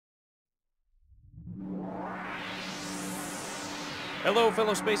Hello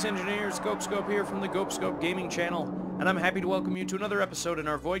fellow space engineers, GopeScope here from the GopeScope gaming channel, and I'm happy to welcome you to another episode in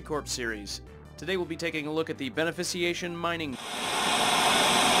our Void Corp series. Today we'll be taking a look at the Beneficiation Mining.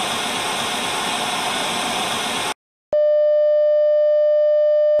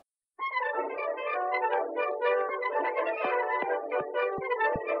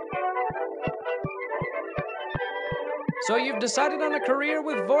 So you've decided on a career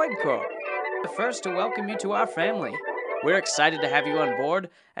with Void Corp. The first to welcome you to our family. We're excited to have you on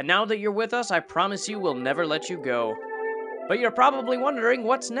board, and now that you're with us, I promise you we'll never let you go. But you're probably wondering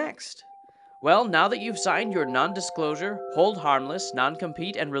what's next. Well, now that you've signed your non-disclosure, hold harmless,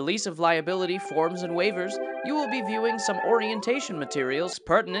 non-compete, and release of liability forms and waivers, you will be viewing some orientation materials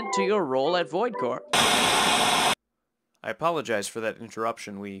pertinent to your role at Void Corp. I apologize for that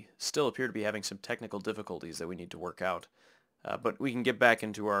interruption. We still appear to be having some technical difficulties that we need to work out. But we can get back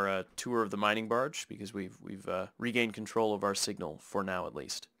into our tour of the mining barge because we've regained control of our signal, for now at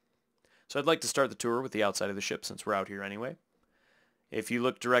least. So I'd like to start the tour with the outside of the ship since we're out here anyway. If you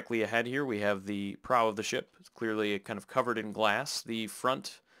look directly ahead here, we have the prow of the ship. It's clearly kind of covered in glass. The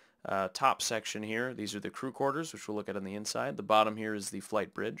front top section here, these are the crew quarters, which we'll look at on the inside. The bottom here is the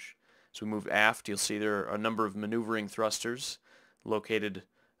flight bridge. So we move aft, you'll see there are a number of maneuvering thrusters located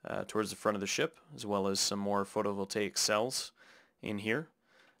towards the front of the ship, as well as some more photovoltaic cells in here.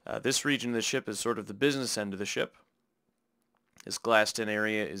 This region of the ship is sort of the business end of the ship. This glassed-in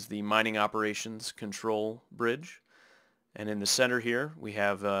area is the mining operations control bridge. And in the center here, we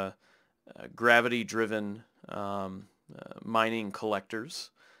have gravity-driven mining collectors.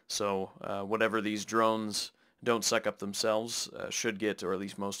 So whatever these drones don't suck up themselves should get, or at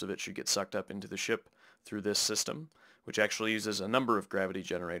least most of it should get sucked up into the ship through this system, which actually uses a number of gravity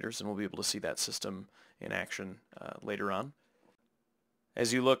generators, and we'll be able to see that system in action later on.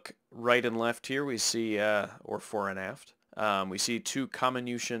 As you look right and left here, we see, or fore and aft, we see two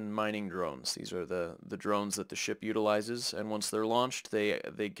Comminution Mining Drones. These are the drones that the ship utilizes, and once they're launched, they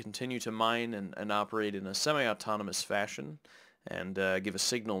continue to mine and operate in a semi-autonomous fashion and give a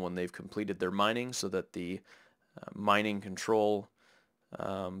signal when they've completed their mining so that the mining control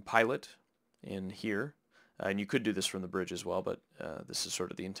pilot in here, and you could do this from the bridge as well, but this is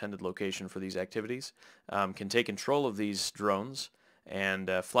sort of the intended location for these activities, can take control of these drones and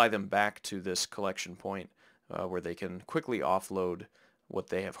fly them back to this collection point where they can quickly offload what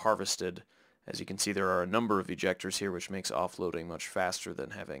they have harvested. As you can see, there are a number of ejectors here, which makes offloading much faster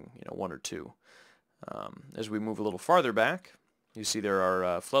than having one or two. As we move a little farther back, you see there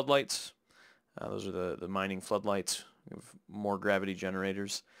are floodlights. Those are the mining floodlights. We have more gravity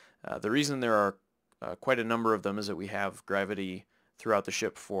generators. The reason there are quite a number of them is that we have gravity throughout the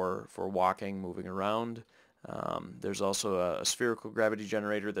ship for walking, moving around. There's also a spherical gravity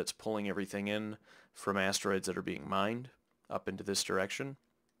generator that's pulling everything in from asteroids that are being mined up into this direction.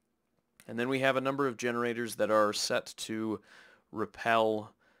 And then we have a number of generators that are set to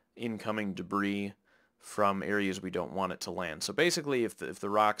repel incoming debris from areas we don't want it to land. So basically, if the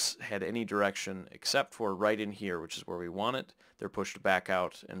rocks head any direction except for right in here, which is where we want it, they're pushed back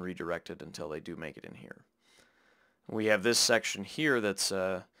out and redirected until they do make it in here. We have this section here that's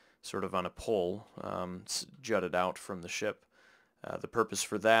sort of on a pole, it's jutted out from the ship. The purpose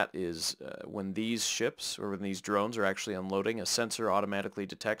for that is when these ships, or when these drones are actually unloading, a sensor automatically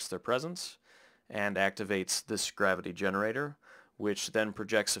detects their presence and activates this gravity generator, which then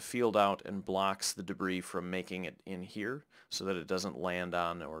projects a field out and blocks the debris from making it in here so that it doesn't land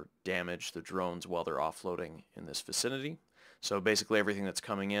on or damage the drones while they're offloading in this vicinity. So basically everything that's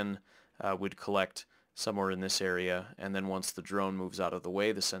coming in would collect somewhere in this area, and then once the drone moves out of the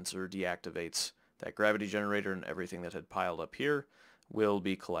way, the sensor deactivates that gravity generator, and everything that had piled up here will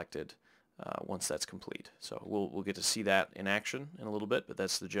be collected once that's complete. So we'll get to see that in action in a little bit, but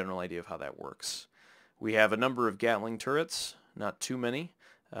that's the general idea of how that works. We have a number of Gatling turrets, not too many.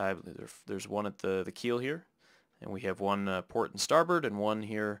 There's one at the keel here, and we have one port and starboard, and one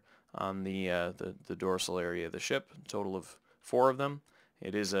here on the dorsal area of the ship. A total of 4 of them.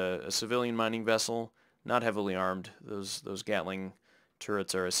 It is a civilian mining vessel, not heavily armed. Those Gatling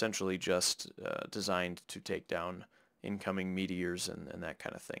turrets are essentially just designed to take down incoming meteors and that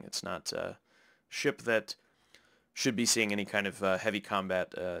kind of thing. It's not a ship that should be seeing any kind of heavy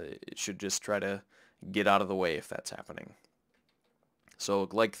combat. It should just try to get out of the way if that's happening. So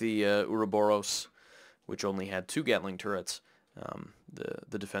like the Ouroboros, which only had 2 Gatling turrets,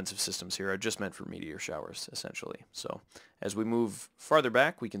 the defensive systems here are just meant for meteor showers, essentially. So as we move farther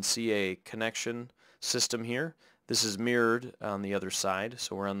back, we can see a connection system here. This is mirrored on the other side,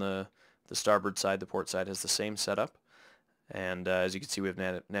 so we're on the starboard side. The port side has the same setup, and as you can see, we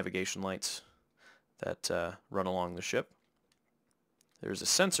have navigation lights that run along the ship. there's a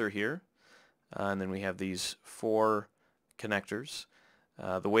sensor here, and then we have these 4 connectors.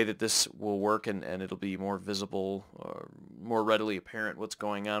 The way that this will work, and it'll be more visible, or more readily apparent what's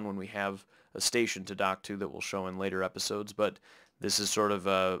going on when we have a station to dock to that we'll show in later episodes, but this is sort of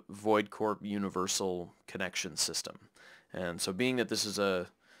a Void Corp universal connection system. And so being that this is a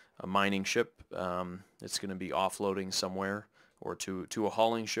mining ship, it's going to be offloading somewhere, or to a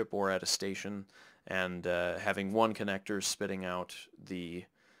hauling ship or at a station, and having one connector spitting out the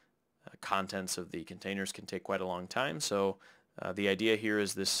contents of the containers can take quite a long time. So the idea here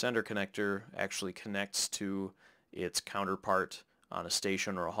is this center connector actually connects to its counterpart on a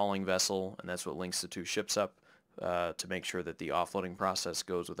station or a hauling vessel, and that's what links the 2 ships up to make sure that the offloading process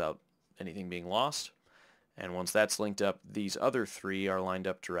goes without anything being lost. And once that's linked up, these other 3 are lined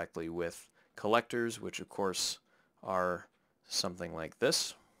up directly with collectors, which of course are something like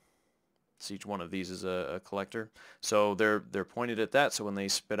this. So each one of these is a collector. So they're pointed at that, so when they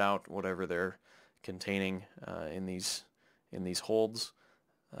spit out whatever they're containing in these holds,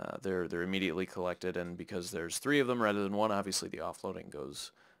 they're immediately collected, and because there's 3 of them rather than 1, obviously the offloading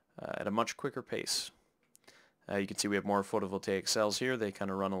goes at a much quicker pace. You can see we have more photovoltaic cells here. They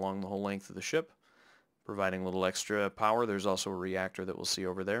kind of run along the whole length of the ship, providing a little extra power. There's also a reactor that we'll see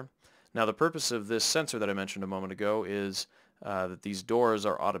over there. Now the purpose of this sensor that I mentioned a moment ago is that these doors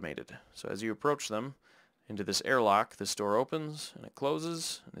are automated. So as you approach them into this airlock, this door opens and it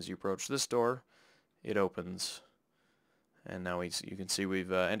closes, and as you approach this door, it opens. And now you can see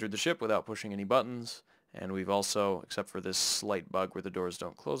we've entered the ship without pushing any buttons, and we've also, except for this slight bug where the doors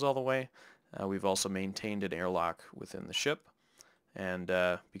don't close all the way, we've also maintained an airlock within the ship. And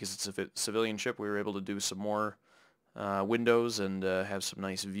because it's a civilian ship, we were able to do some more windows and have some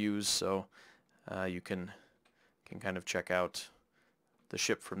nice views, so you can kind of check out the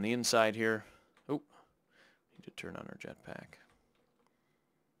ship from the inside here. Oh, need to turn on our jetpack.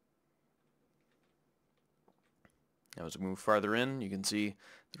 Now as we move farther in, you can see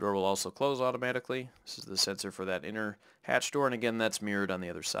the door will also close automatically. This is the sensor for that inner hatch door, and again that's mirrored on the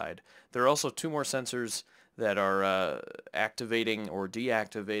other side. There are also 2 more sensors that are activating or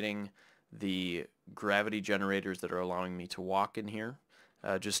deactivating the gravity generators that are allowing me to walk in here,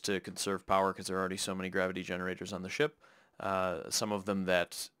 just to conserve power because there are already so many gravity generators on the ship. Some of them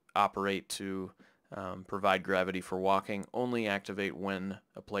that operate to provide gravity for walking only activate when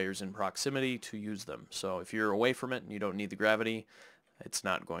a player's in proximity to use them. So if you're away from it and you don't need the gravity, it's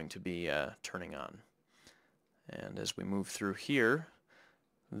not going to be turning on. And as we move through here,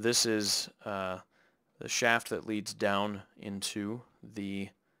 this is the shaft that leads down into the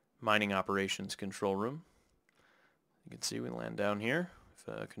mining operations control room. You can see we land down here.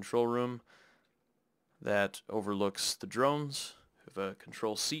 We have a control room that overlooks the drones. We have a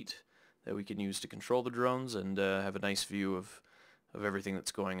control seat that we can use to control the drones, and have a nice view of everything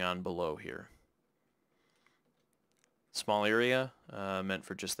that's going on below here. Small area meant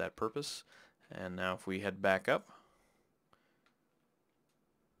for just that purpose. And now if we head back up,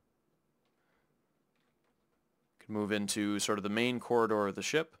 we can move into sort of the main corridor of the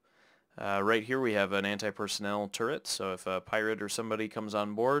ship. Right here we have an anti-personnel turret, so if a pirate or somebody comes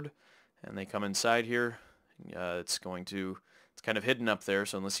on board and they come inside here, it's kind of hidden up there,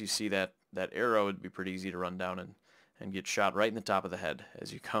 so unless you see that arrow, it'd be pretty easy to run down and get shot right in the top of the head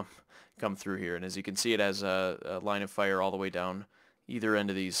as you come through here. And as you can see, it has a line of fire all the way down either end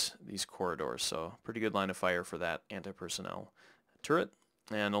of these corridors, so pretty good line of fire for that anti-personnel turret.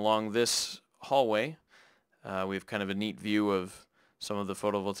 And along this hallway, we have kind of a neat view of some of the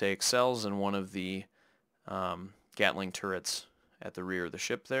photovoltaic cells and one of the Gatling turrets at the rear of the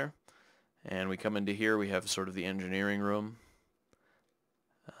ship there. And we come into here, we have sort of the engineering room.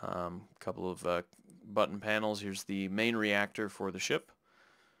 Couple of button panels. Here's the main reactor for the ship.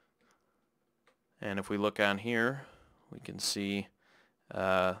 And if we look on here, we can see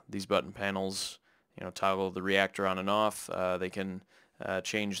these button panels, toggle the reactor on and off. They can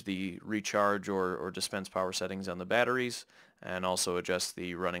change the recharge or dispense power settings on the batteries, and also adjust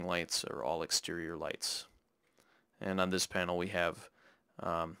the running lights or all exterior lights. And on this panel we have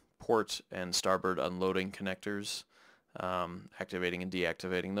port and starboard unloading connectors, activating and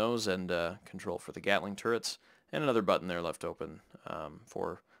deactivating those, and control for the Gatling turrets, and another button there left open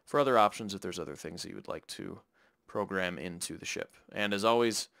for other options if there's other things that you would like to program into the ship. And as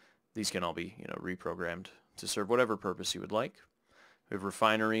always, these can all be reprogrammed to serve whatever purpose you would like. We have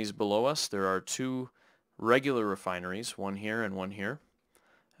refineries below us. There are 2 regular refineries, one here and one here.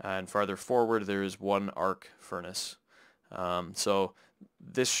 And farther forward there is 1 arc furnace. So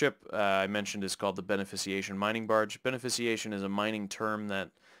this ship I mentioned is called the Beneficiation Mining Barge. Beneficiation is a mining term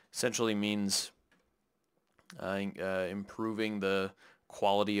that essentially means improving the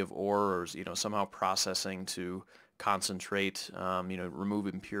quality of ore, or somehow processing to concentrate, remove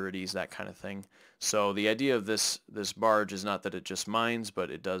impurities, that kind of thing. So the idea of this barge is not that it just mines, but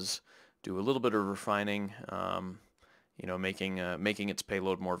it does do a little bit of refining, making its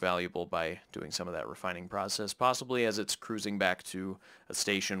payload more valuable by doing some of that refining process, possibly as it's cruising back to a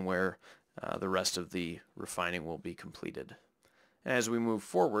station where the rest of the refining will be completed. As we move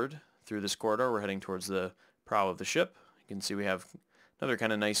forward through this corridor, we're heading towards the prow of the ship. You can see we have another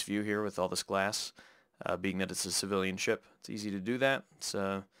kind of nice view here with all this glass. Being that it's a civilian ship, it's easy to do that. It's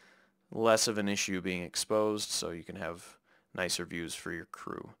less of an issue being exposed, so you can have nicer views for your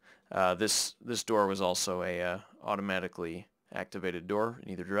crew. This door was also a automatically activated door in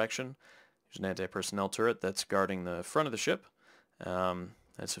either direction. There's an anti-personnel turret that's guarding the front of the ship.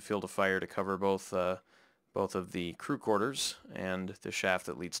 That's a field of fire to cover both of the crew quarters and the shaft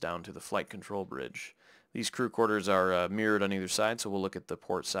that leads down to the flight control bridge. These crew quarters are mirrored on either side, so we'll look at the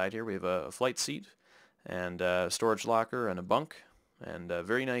port side here. We have a flight seat and a storage locker and a bunk, and a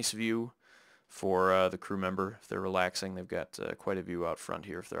very nice view for the crew member if they're relaxing. They've got quite a view out front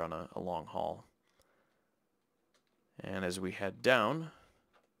here if they're on a long haul. And as we head down,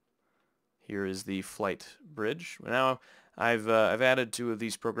 here is the flight bridge. Now I've added 2 of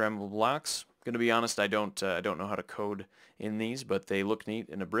these programmable blocks. Going to be honest, I don't know how to code in these, but they look neat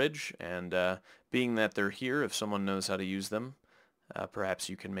in a bridge, and being that they're here, if someone knows how to use them, perhaps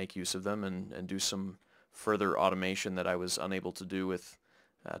you can make use of them and do some further automation that I was unable to do with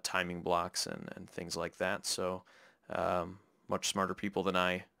timing blocks and things like that. So much smarter people than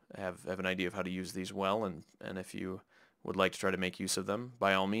I have an idea of how to use these well, and if you would like to try to make use of them,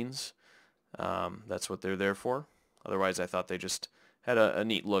 by all means, that's what they're there for. Otherwise, I thought they just had a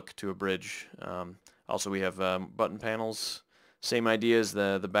neat look to a bridge. Also, we have button panels. Same idea as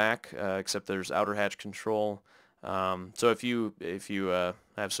the back, except there's outer hatch control. So if you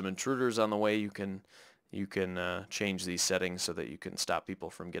have some intruders on the way, you can change these settings so that you can stop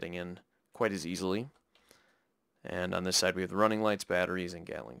people from getting in quite as easily. And on this side, we have the running lights, batteries, and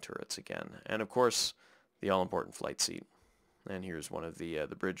Gatling turrets again, and of course the all-important flight seat. And here's one of the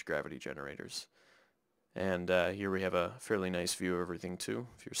bridge gravity generators. And here we have a fairly nice view of everything too.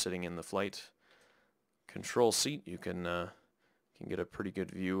 If you're sitting in the flight control seat, you can get a pretty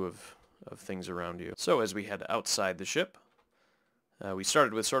good view of things around you. So as we head outside the ship, we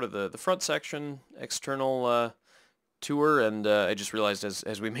started with sort of the front section, external tour, and I just realized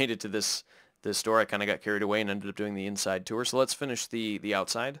as we made it to this door, I kind of got carried away and ended up doing the inside tour. So let's finish the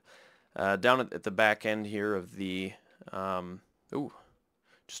outside. Down at the back end here of the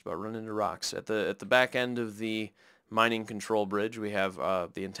just about run into rocks. At the back end of the mining control bridge, we have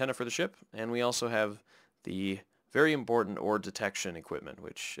the antenna for the ship, and we also have the very important ore detection equipment,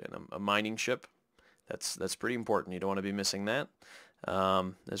 which in a mining ship, that's pretty important. You don't want to be missing that.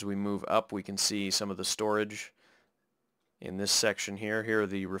 As we move up, we can see some of the storage in this section here. Here are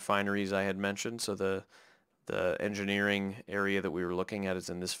the refineries I had mentioned. So the engineering area that we were looking at is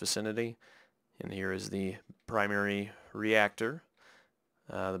in this vicinity. And here is the primary reactor.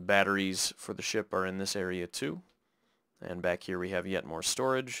 The batteries for the ship are in this area too. And back here we have yet more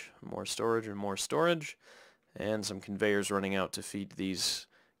storage, and more storage, and some conveyors running out to feed these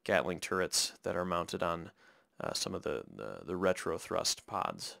Gatling turrets that are mounted on some of the retro thrust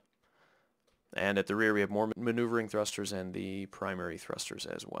pods. And at the rear we have more maneuvering thrusters and the primary thrusters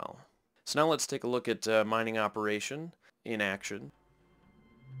as well. So now let's take a look at mining operation in action.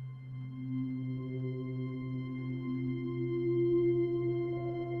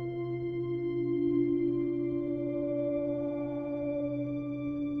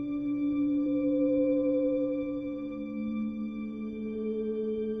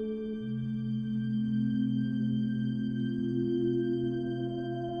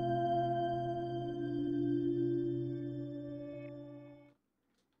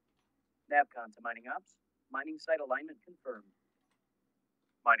 Navcon to Mining Ops. Mining site alignment confirmed.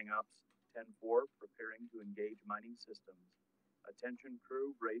 Mining Ops 10-4 preparing to engage mining systems. Attention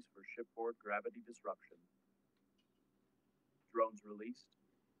crew, brace for shipboard gravity disruption. Drones released.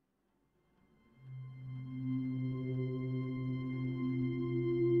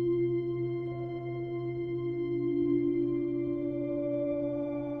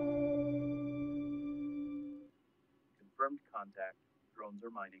 Confirmed contact. Drones are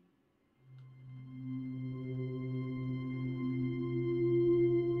mining.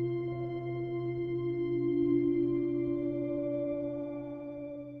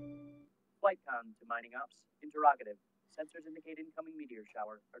 Flightcon to Mining Ops. Interrogative. Sensors indicate incoming meteor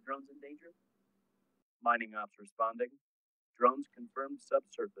shower. Are drones in danger? Mining Ops responding. Drones confirmed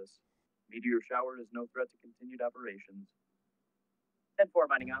subsurface. Meteor shower is no threat to continued operations. 10-4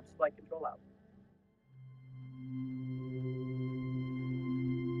 mining ops, flight control out.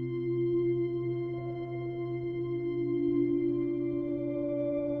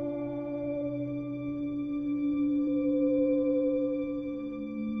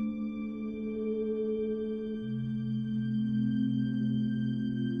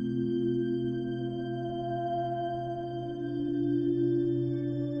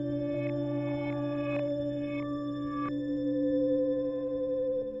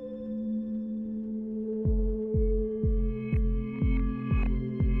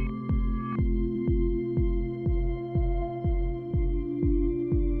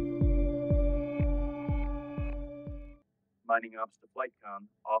 Mining ops to FlightCon,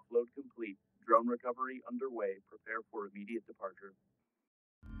 offload complete, drone recovery underway, prepare for immediate departure.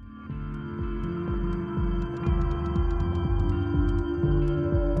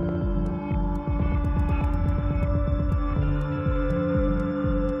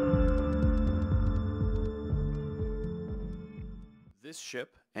 This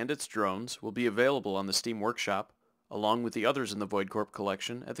ship and its drones will be available on the Steam Workshop, along with the others in the Void Corp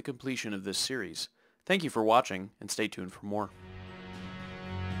collection at the completion of this series. Thank you for watching, and stay tuned for more.